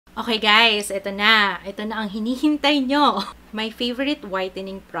Okay guys, ito na. Ito na ang hinihintay nyo. My favorite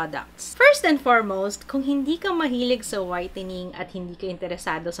whitening products. First and foremost, kung hindi ka mahilig sa whitening at hindi ka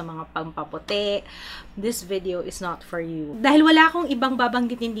interesado sa mga pampaputi, this video is not for you. Dahil wala akong ibang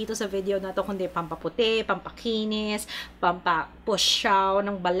babanggitin dito sa video na to kundi pampaputi, pampakinis, pampapusyaw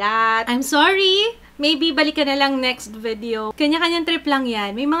ng balat. I'm sorry! Maybe balik ka na lang next video. Kanya-kanyang trip lang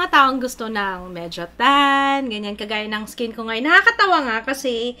yan. May mga taong gusto ng medyo tan, ganyan kagaya ng skin ko ngayon. Nakakatawa nga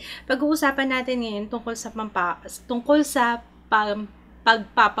kasi pag-uusapan natin ngayon tungkol sa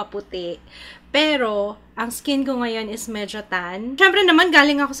pagpapaputi. Pero, ang skin ko ngayon is medyo tan. Siyempre naman,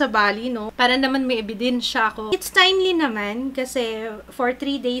 galing ako sa Bali, no? Para naman may ebidensya ako. It's timely naman kasi for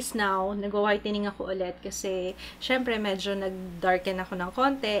 3 days now, nag-whitening ako ulit kasi siyempre medyo nag-darken ako ng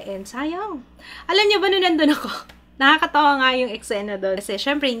konti and sayang. Alam niyo ba nung nandun ako? Nakakatawa nga yung eksena doon. Kasi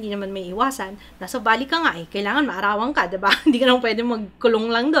syempre hindi naman may iwasan. Nasa Bali ka nga eh. Kailangan maarawan ka, diba? Hindi ka naman pwede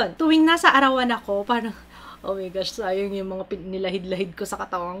magkulong lang doon. Tuwing nasa arawan ako, parang oh my gosh, sayang yung mga nilahid-lahid ko sa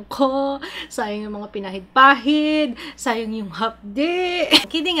katawan ko. Sayang yung mga pinahid-pahid. Sayang yung hapde.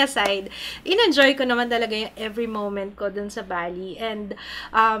 Kidding aside, in-enjoy ko naman talaga yung every moment ko dun sa Bali. And,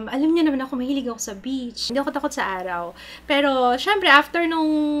 alam niyo naman ako, mahilig ako sa beach. Hindi ako takot sa araw. Pero, syempre, after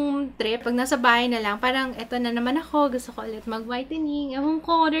nung trip, pag nasa bahay na lang, parang, eto na naman ako. Gusto ko ulit mag-whitening. Ewan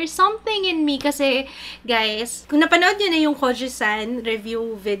ko, there's something in me. Kasi, guys, kung napanood niyo na yung Kojie San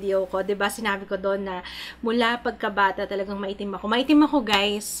review video ko, diba, sinabi ko doon na mula pagkabata talagang maitim ako. Maitim ako,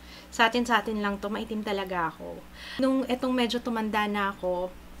 guys. Sa atin lang to, maitim talaga ako. Nung etong medyo tumanda na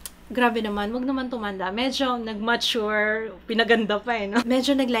ako, grabe naman, wag naman tumanda. Medyo nag-mature, pinaganda pa eh, no?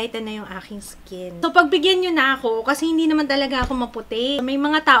 Medyo naglighten na yung aking skin. So, pagbigyan nyo na ako, kasi hindi naman talaga ako maputi. May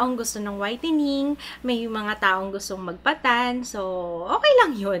mga taong gusto ng whitening, may mga taong gustong magpatan, so, okay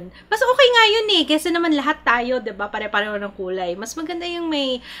lang yun. Mas okay nga yun eh, kasi naman lahat tayo, diba, pare-pareho ng kulay. Mas maganda yung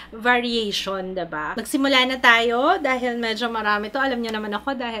may variation, diba? Magsimula na tayo, dahil medyo marami to. Alam nyo naman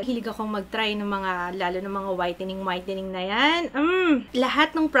ako, dahil hilig akong mag-try ng mga, lalo ng mga whitening na yan.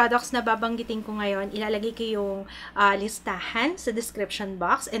 Lahat ng products na babanggitin ko ngayon, ilalagay ko yung listahan sa description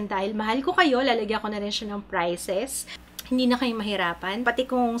box. And dahil mahal ko kayo, lalagyan ko na rin siya ng prices. Hindi na kayo mahirapan. Pati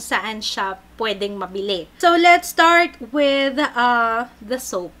kung saan siya pwedeng mabili. So, let's start with the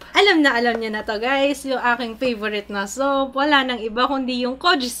soap. Alam niyo na to, guys. Yung aking favorite na soap. Wala nang iba kundi yung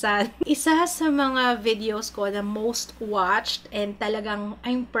Kojie San. Isa sa mga videos ko na most watched and talagang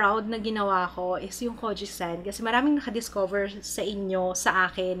I'm proud na ginawa ko is yung Kojie San. Kasi maraming nakadiscover sa inyo, sa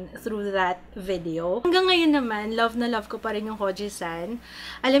akin, through that video. Hanggang ngayon naman, love na love ko pa rin yung Kojie San.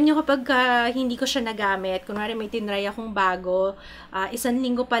 Alam niyo kapag hindi ko siya nagamit, kunwari may tinry akong bago, 1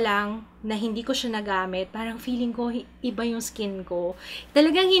 linggo pa lang na hindi ko siya nagamit, parang feeling ko iba yung skin ko.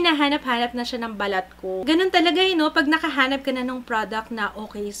 Talagang hinahanap-hanap na siya ng balat ko. Ganun talaga yun, no? Pag nakahanap ka na ng product na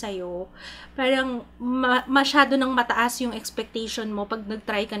okay sa'yo, parang masyado nang mataas yung expectation mo pag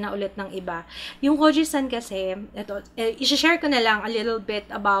nag-try ka na ulit ng iba. Yung Kojie San kasi, ito, i-share ko na lang a little bit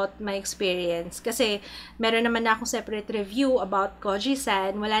about my experience. Kasi, meron naman na akong separate review about Kojie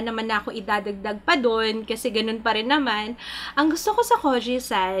San. Wala naman na ako idadagdag pa doon kasi ganun pa rin naman. Ang gusto ko sa Kojie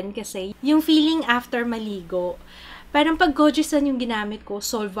San kasi, yung feeling after maligo, parang pag Kojie San yung ginamit ko,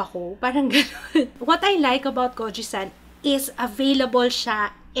 solve ako. Parang ganun. What I like about Kojie San is available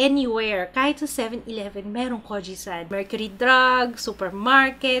siya anywhere. Kahit sa 7-Eleven, merong Kojie San. Mercury Drug,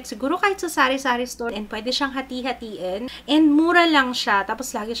 supermarket, siguro kahit sa sari-sari store, and pwede siyang hati-hatiin. And mura lang siya.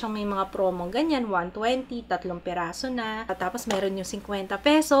 Tapos lagi siyang may mga promo ganyan, 120, 3 piraso na. Tapos meron yung 50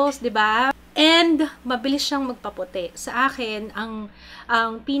 pesos, 'di ba? And mabilis siyang magpaputi. Sa akin, ang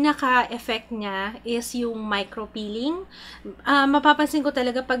pinaka-effect niya is yung micro-peeling. Mapapansin ko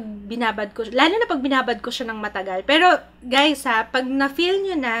talaga pag binabad ko, lalo na pag binabad ko siya ng matagal. Pero guys ha, pag na-feel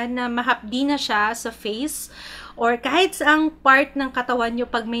nyo na mahapdi na siya sa face, or kahit saang part ng katawan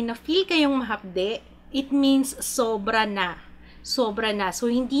nyo, pag may na-feel kayong mahapdi, it means sobra na. Sobra na. So,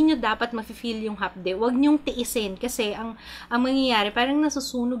 hindi nyo dapat mafe-feel yung hapde. Huwag nyong tiisin kasi ang mangyayari, parang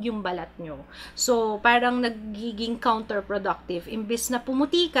nasusunog yung balat nyo. So, parang nagiging counterproductive. Imbis na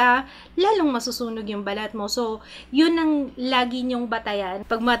pumuti ka, lalong masusunog yung balat mo. So, yun ang lagi nyong batayan.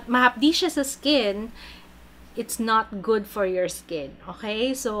 Pag mahapdi siya sa skin, it's not good for your skin.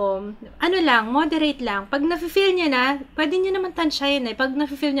 Okay? So, ano lang, moderate lang. Pag nafe-feel niya na, pwede niyo naman tansyahin eh. Pag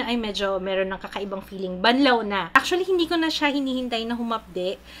nafe-feel niya, ay medyo meron ng kakaibang feeling, banlaw na. Actually, hindi ko na siya hinihintay na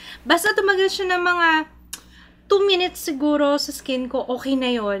humapde. Basta tumagal siya ng mga 2 minutes siguro sa skin ko, okay na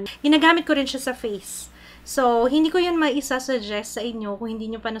yon. Ginagamit ko rin siya sa face. So, hindi ko yun maisa-suggest sa inyo kung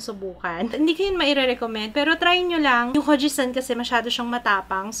hindi nyo pa nasubukan. Hindi ko yun maire-recommend, pero try nyo lang. Yung Kojie San kasi masyado siyang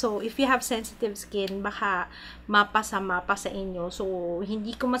matapang. So, if you have sensitive skin, baka mapa sa inyo. So,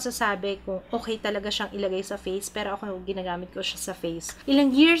 hindi ko masasabi kung okay talaga siyang ilagay sa face, pero ako ginagamit ko siya sa face.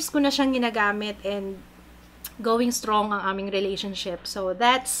 Ilang years ko na siyang ginagamit and going strong ang aming relationship. So,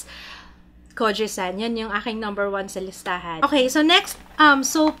 that's Kojie San. Yan yung aking number 1 sa listahan. Okay, so next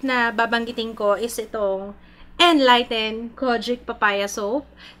soap na babanggitin ko is itong Nlighten Kojic Papaya Soap.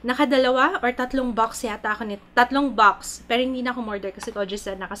 Nakadalawa or 3 box yata ako nito. 3 box. Pero hindi na ako order kasi Kojie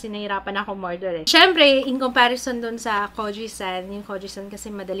San na kasi nahirapan ako order eh. Siyempre, in comparison dun sa Kojie San, yung Kojie San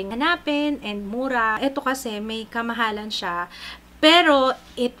kasi madaling hanapin and mura. Ito kasi may kamahalan siya. Pero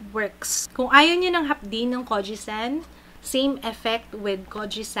it works. Kung ayaw nyo ng hapdi ng Kojie San, same effect with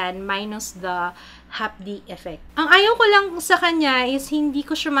Kojie San minus the hapdi effect. Ang ayaw ko lang sa kanya is hindi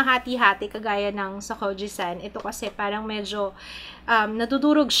ko siya mahati-hati kagaya ng sa Kojie San. Ito kasi parang medyo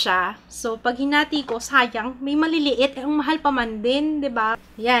nadudurog siya. So, pag hinati ko, sayang, may maliliit. Ang mahal pa man din, 'di ba?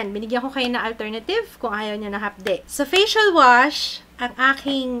 Yan, binigyan ko kayo na alternative kung ayaw niya na hapdi. Sa facial wash, ang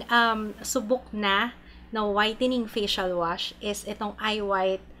aking subok na whitening facial wash is itong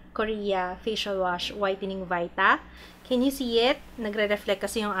iWhite Korea Facial Wash Whitening Vita. Can you see it? Nagre-reflect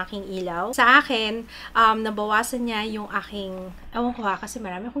kasi yung aking ilaw. Sa akin, nabawasan niya yung aking, ewan ko kasi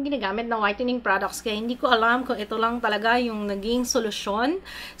marami akong ginagamit na whitening products kaya hindi ko alam kung ito lang talaga yung naging solusyon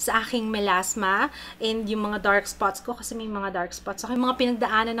sa aking melasma and yung mga dark spots ko kasi may mga dark spots. So, yung mga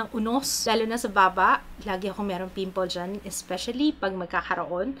pinagdaanan ng unos, lalo na sa baba, lagi akong merong pimple dyan, especially pag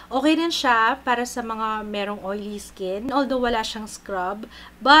magkakaroon. Okay din siya para sa mga merong oily skin, although wala siyang scrub,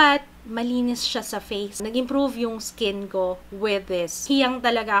 but malinis siya sa face. Nag-improve yung skin ko with this. Hiyang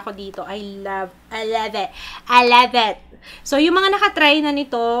talaga ako dito. I love it. So, yung mga nakatry na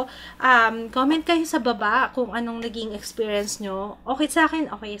nito, comment kayo sa baba kung anong naging experience nyo. Okay sa akin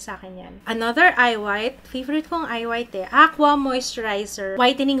yan. Another iWhite. Favorite kong iWhite eh. Aqua Moisturizer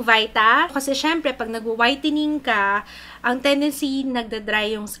Whitening Vita. Kasi syempre, pag nag-whitening ka, ang tendency,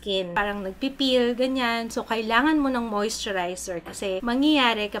 nagda-dry yung skin. Parang nagpipil, ganyan. So, kailangan mo ng moisturizer. Kasi,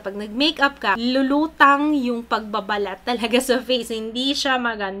 mangyayari kapag nag-makeup ka, lulutang yung pagbabalat talaga sa face. Hindi siya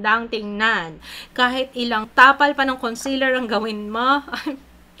magandang tingnan. Kahit ilang tapal pa ng concealer ang gawin mo,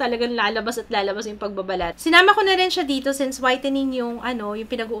 talagang lalabas at lalabas yung pagbabalat. Sinama ko na rin siya dito since whitening yung yung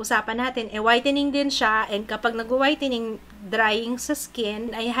pinag-uusapan natin. Whitening din siya and kapag nag-whitening, drying sa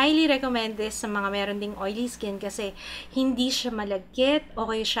skin, I highly recommend this sa mga meron ding oily skin kasi hindi siya malagkit,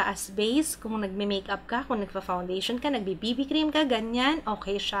 okay siya as base kung nagme-makeup ka, kung nagpa-foundation ka, nagbe-BB cream ka, ganyan,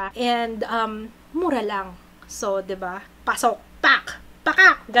 okay siya. And mura lang. So, 'di ba? Pasok,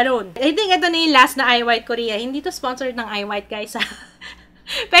 pakak, ganun. I think ito na yung last na iWhite Korea. Hindi to sponsored ng iWhite, guys.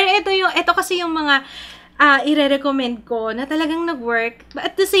 Pero ito kasi yung mga ire-recommend ko na talagang nag-work.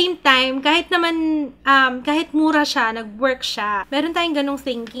 But at the same time, kahit mura siya, nag-work siya. Meron tayong ganong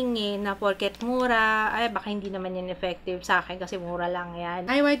thinking na porket mura, baka hindi naman yan effective sa akin kasi mura lang yan.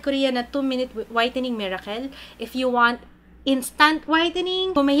 iWhite Korea na 2-minute whitening miracle. If you want instant whitening,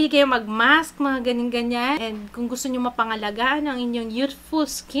 kung mahilig kayo mag-mask, mga ganyan-ganyan, and kung gusto nyo mapangalagaan ang inyong youthful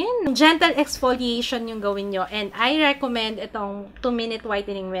skin, gentle exfoliation yung gawin nyo, and I recommend itong 2-minute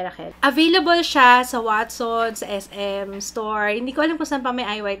whitening miracle. Available siya sa Watsons, sa SM store, hindi ko alam kung saan pa may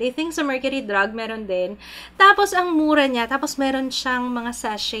iWhite. I think sa Mercury Drug meron din. Tapos ang mura niya, tapos meron siyang mga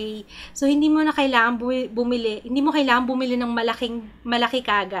sachet. So hindi mo kailangan bumili ng malaki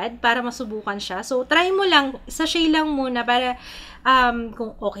kagad para masubukan siya. So try mo lang, sachet lang muna para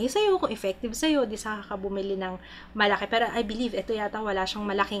kung okay sa'yo, kung effective sa'yo, di saka ka bumili ng malaki. Pero I believe, ito yata wala siyang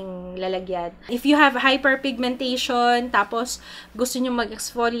malaking lalagyan. If you have hyperpigmentation, tapos gusto nyo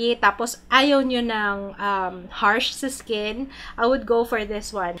mag-exfoliate, tapos ayaw nyo ng harsh sa skin, I would go for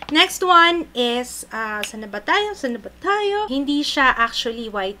this one. Next one is, saan na ba tayo? Hindi siya actually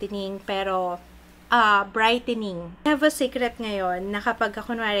whitening, pero brightening. I have a secret ngayon na kapag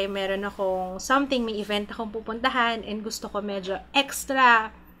kunwari meron akong something, may event akong pupuntahan and gusto ko medyo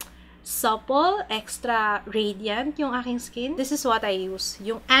extra supple, extra radiant yung aking skin, this is what I use.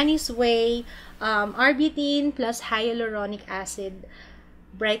 Yung Annie's Way Arbutin plus Hyaluronic Acid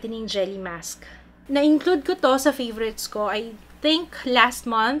Brightening Jelly Mask. Na-include ko to sa favorites ko. I think last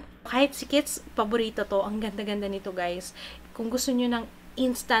month, kahit si Kits, paborito to. Ang ganda-ganda nito, guys. Kung gusto nyo ng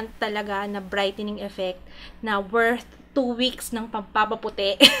instant talaga na brightening effect na worth 2 weeks ng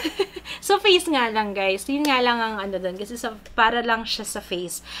pampaputi. So, face nga lang, guys. Yun nga lang ang doon. Kasi para lang siya sa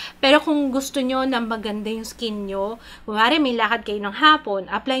face. Pero kung gusto nyo na maganda yung skin nyo, kunwari may lakad kayo ng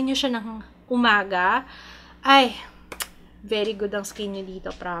hapon, apply nyo siya ng umaga, ay, Very good ang skin nyo dito,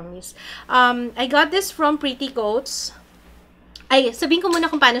 promise. I got this from Pretty Coats. Ay, sabihin ko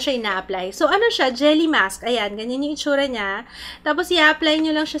muna kung paano siya ina-apply. So, ano siya? Jelly mask. Ayan, ganyan yung itsura niya. Tapos, i-apply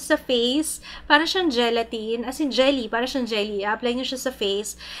nyo lang siya sa face. Para siyang gelatin. As in, jelly. Para siyang jelly. I-apply nyo siya sa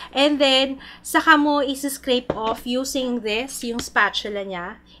face. And then, saka mo isi-scrape off using this, yung spatula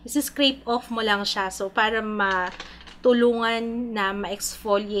niya. Isi-scrape off mo lang siya. So, para matulungan na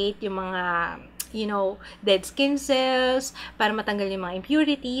ma-exfoliate yung mga, you know, dead skin cells. Para matanggal yung mga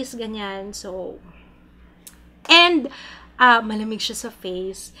impurities. Ganyan. So, and malamig siya sa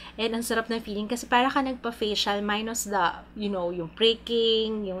face. And ang sarap ng feeling kasi para ka nagpa-facial minus the, you know, yung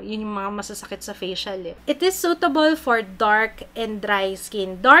breaking, yung mga masasakit sa facial eh. It is suitable for dark and dry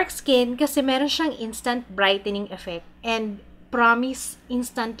skin. Dark skin kasi meron siyang instant brightening effect. And promise,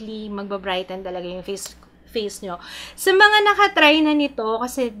 instantly magbabrighten talaga yung face nyo. Sa mga nakatry na nito,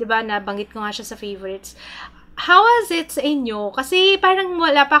 kasi 'di ba nabanggit ko nga siya sa favorites, how was it sa inyo? Kasi parang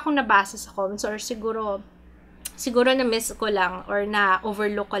wala pa akong nabasa sa comments or siguro na-miss ko lang or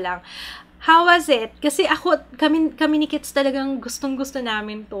na-overlook ko lang. How was it? Kasi kami ni Kits talagang gustong-gusto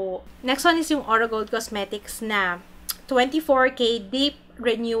namin to. Next one is yung Orogold Cosmetics na 24K Deep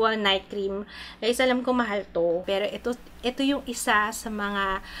Renewal Night Cream. Guys, alam ko mahal to. Pero ito yung isa sa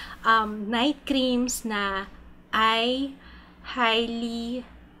mga night creams na I highly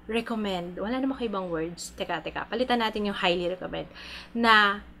recommend. Wala naman kayo ibang words. Teka. Palitan natin yung highly recommend.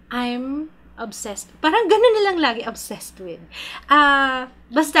 Na I'm obsessed. Parang ganun na lang lagi obsessed with.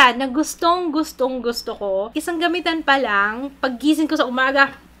 Basta, na gustong gusto ko. Isang gamitan pa lang, paggising ko sa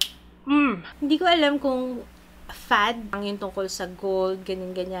umaga, hindi ko alam kung fad ang yung tungkol sa gold,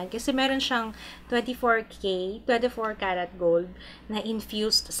 ganyan. Kasi meron siyang 24 karat gold na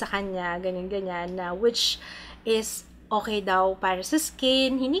infused sa kanya, ganyan, na which is okay daw para sa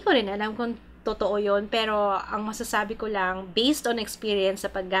skin. Hindi ko rin alam kung totoo yun, pero ang masasabi ko lang, based on experience sa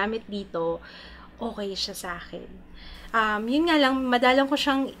paggamit dito, okay siya sa akin. Yun nga lang, madalang ko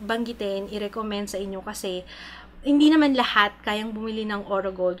siyang banggitin, i-recommend sa inyo kasi hindi naman lahat kayang bumili ng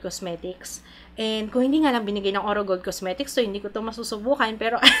Orogold Cosmetics. And kung hindi nga lang binigay ng Orogold Cosmetics, so hindi ko to masusubukan,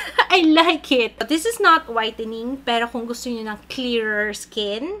 pero I like it. This is not whitening, pero kung gusto niyo ng clearer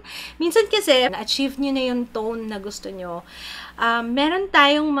skin, minsan kasi na-achieve niyo na yung tone na gusto niyo. Meron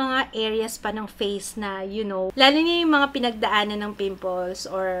tayong mga areas pa ng face na, you know, lalo na yung mga pinagdaanan ng pimples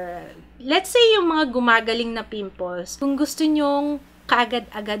or let's say yung mga gumagaling na pimples. Kung gusto nyong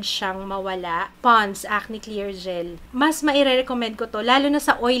kaagad-agad siyang mawala, Pond's Acne Clear Gel. Mas maire-recommend ko to, lalo na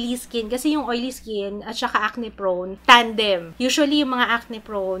sa oily skin. Kasi yung oily skin at saka acne prone, tandem. Usually, yung mga acne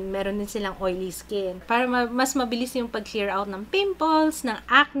prone, meron din silang oily skin. Para mas mabilis yung pag-clear out ng pimples, ng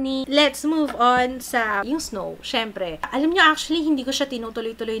acne. Let's move on sa yung snow. Syempre, alam nyo, actually, hindi ko siya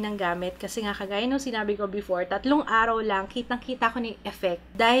tinutuloy-tuloy ng gamit. Kasi nga, kagaya nung sinabi ko before, 3 araw lang, kitang-kita ko ng effect.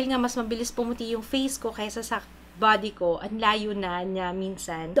 Dahil nga, mas mabilis pumuti yung face ko kaysa sa body ko, ang layo na niya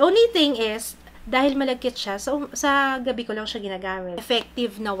minsan. The only thing is, dahil malagkit siya, so, sa gabi ko lang siya ginagamit.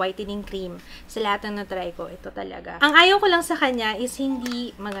 Effective na whitening cream. Sa lahat ng na-try ko, ito talaga. Ang ayaw ko lang sa kanya is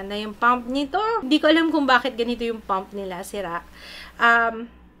hindi maganda yung pump nito. Hindi ko alam kung bakit ganito yung pump nila, sira.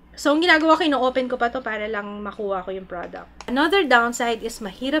 So, ang ginagawa ko, ino-open ko pa to para lang makuha ko yung product. Another downside is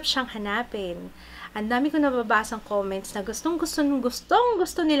mahirap siyang hanapin. Ang dami ko nababasang comments na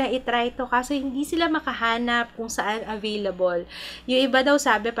gustong-gusto nila itry to kasi hindi sila makahanap kung saan available. Yung iba daw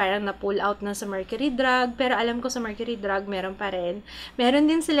sabi parang na-pull out na sa Mercury Drug, pero alam ko sa Mercury Drug meron pa rin. Meron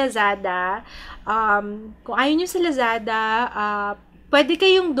din sa Lazada. Kung ayaw nyo sa Lazada, pwede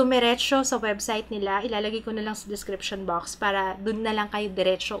kayong dumiretso sa website nila. Ilalagay ko na lang sa description box para dun na lang kayo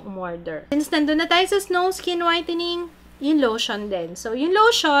diretso umorder. Since nandun na tayo sa snow skin whitening, yung lotion din. So, yung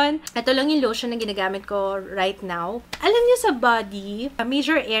lotion, ito lang yung lotion na ginagamit ko right now. Alam niyo sa body, a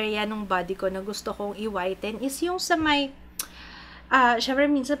major area ng body ko na gusto kong i-whiten is yung sa may, syempre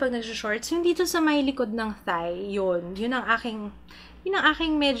minsan pag nag-shorts, yung dito sa may likod ng thigh, yun ang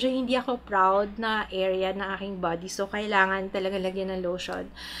aking medyo hindi ako proud na area ng aking body. So, kailangan talaga lagyan ng lotion.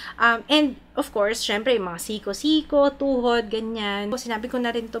 And, of course, syempre, yung mga siko-siko, tuhod, ganyan. Sinabi ko na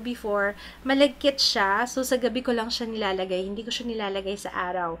rin to before, malagkit siya. So, sa gabi ko lang siya nilalagay. Hindi ko siya nilalagay sa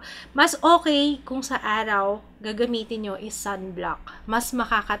araw. Mas okay kung sa araw, gagamitin nyo is sunblock. Mas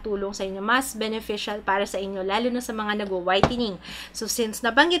makakatulong sa inyo. Mas beneficial para sa inyo, lalo na sa mga nag-whitening. So, since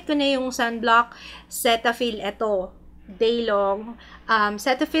nabanggit ko na yung sunblock, Cetaphil, ito, Daylong,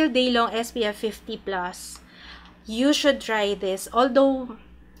 Cetaphil Daylong SPF 50+. You should try this. Although,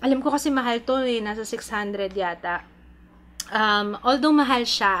 alam ko kasi mahal to eh, nasa 600 yata. Although mahal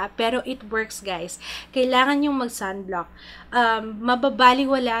siya, pero it works, guys. Kailangan yung mag-sunblock.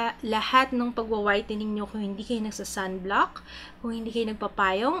 Mababaliwala lahat ng pagwa-whitening nyo kung hindi kayo nagsa-sunblock, kung hindi kayo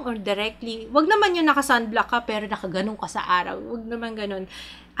nagpapayong, or directly, wag naman yung naka-sunblock ka, pero nakaganong ka sa araw. Wag naman ganun.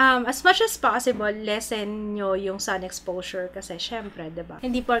 As much as possible, lessen nyo yung sun exposure kasi syempre, diba?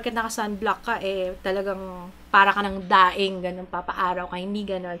 Hindi porket naka-sunblock ka, talagang para ka ng daing, ganun, papaaraw ka, hindi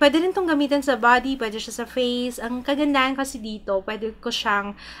ganun. Pwede rin itong gamitin sa body, pwede siya sa face. Ang kagandahan kasi dito, pwede ko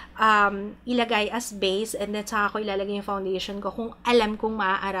siyang ilagay as base and then saka ko ilalagay yung foundation ko kung alam kong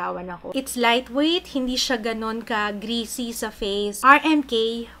maaarawan ako. It's lightweight, hindi siya ganun ka-greasy sa face. RMK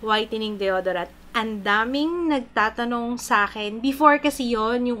Whitening Deodorant. Ang daming nagtatanong sa akin. Before kasi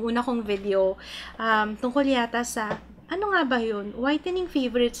yon yung una kong video, tungkol yata sa, ano nga ba yun? Whitening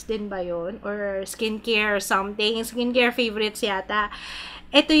favorites din ba yun? Or skincare something? Skincare favorites yata.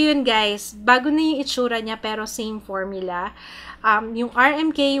 Ito yun, guys. Bago na yung itsura niya, pero same formula. Yung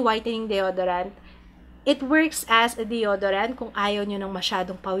RMK Whitening Deodorant, it works as a deodorant kung ayaw nyo nang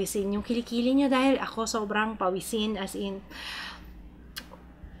masyadong pawisin yung kilikili nyo, dahil ako sobrang pawisin, as in,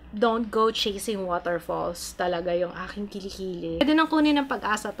 don't go chasing waterfalls talaga yung aking kilikili. Pwede nang kunin ng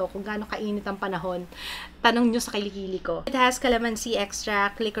Pag-asa to kung gaano kainit ang panahon. Tanong nyo sa kilikili ko. It has calamansi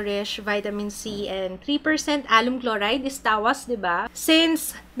extract, licorice, vitamin C, and 3% alum chloride is tawas, diba?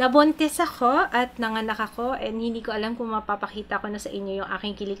 Since nabuntis ako at nanganak ako, and hindi ko alam kung mapapakita ko na sa inyo yung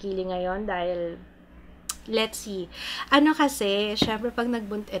aking kilikili ngayon dahil let's see. Ano kasi, syempre pag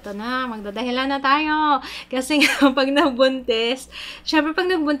nagbuntis, eto na, magdadahilan na tayo. Kasi pag nagbuntis, syempre pag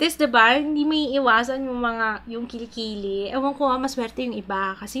nagbuntis, diba, hindi may iwasan yung kilikili. Ewan ko, maswerte yung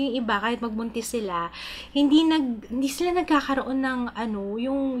iba. Kasi yung iba, kahit magbuntis sila, hindi sila nagkakaroon ng,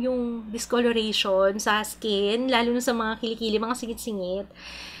 yung discoloration sa skin, lalo na sa mga kilikili, mga singit-singit.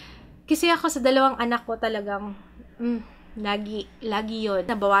 Kasi ako sa 2 anak ko talagang, lagi yun.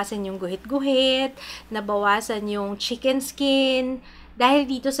 Nabawasan yung guhit-guhit, nabawasan yung chicken skin, dahil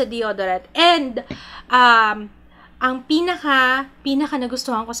dito sa deodorant. And, ang pinaka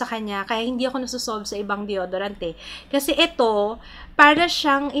nagustuhan ko sa kanya, kaya hindi ako nasusolve sa ibang deodorant Kasi ito, para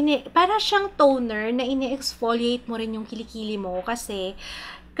siyang toner na ini-exfoliate mo rin yung kilikili mo. Kasi,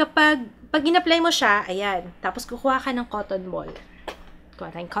 pag in-apply mo siya, ayan, tapos kukuha ka ng cotton ball.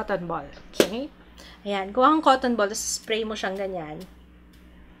 Kuha tayong cotton ball. Okay? Ayan, kuha kang cotton ball, tapos spray mo siyang ganyan.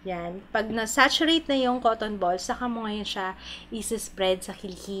 Yan. Pag na-saturate na yung cotton ball, saka mo ngayon siya isi-spread sa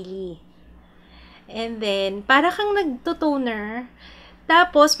kilikili. And then, para kang nagto-toner,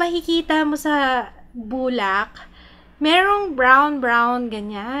 tapos makikita mo sa bulak, merong brown,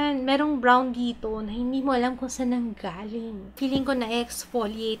 ganyan. Merong brown dito na hindi mo alam kung saan nanggaling. Feeling ko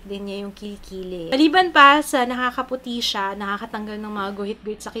na-exfoliate din niya yung kilikili. Maliban pa sa nakakaputi siya, nakakatanggal ng mga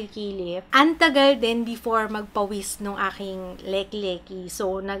guhit-guhit sa kilikili, ang tagal din before magpawis ng aking leki-leki.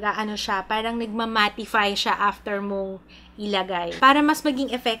 So, nag-aano siya, parang nagmamatify siya after mong ilagay. Para mas maging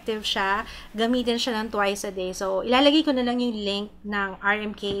effective siya, gamitin siya ng twice a day. So, ilalagay ko na lang yung link ng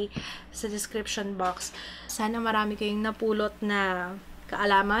RMK sa description box. Sana marami kayong napulot na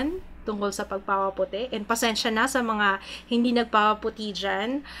kaalaman tungkol sa pagpapaputi. And pasensya na sa mga hindi nagpapaputi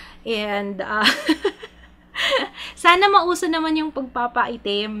dyan. And, sana mauso naman yung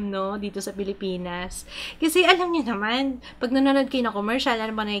pagpapaitim, no, dito sa Pilipinas. Kasi alam niyo naman, pag nanonood kayo na commercial,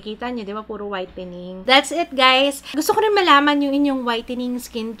 ano ba nakikita niyo, di ba, puro whitening. That's it, guys. Gusto ko rin malaman yung inyong whitening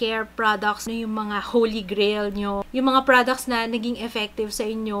skincare products, yung mga holy grail nyo, yung mga products na naging effective sa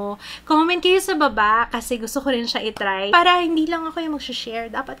inyo. Comment kayo sa baba, kasi gusto ko rin siya itry. Para hindi lang ako yung mag-share,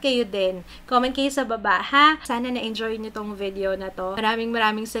 dapat kayo din. Comment kayo sa baba, ha? Sana na-enjoy niyo tong video na to.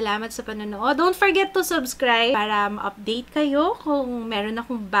 Maraming salamat sa panonood. Don't forget to subscribe para ma-update kayo kung meron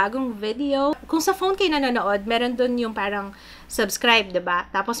akong bagong video. Kung sa phone kayo nanonood, meron dun yung parang subscribe, diba?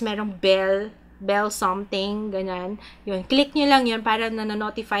 Tapos merong bell something, ganyan. Yun, click nyo lang yun para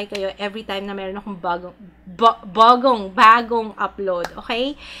nanonotify kayo every time na meron akong bagong upload.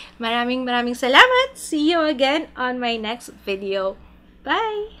 Okay? Maraming salamat. See you again on my next video.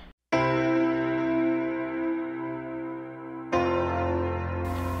 Bye!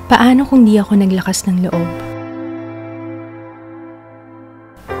 Paano kung di ako naglakas ng loob?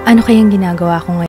 Ano kayang ginagawa ko ngayon?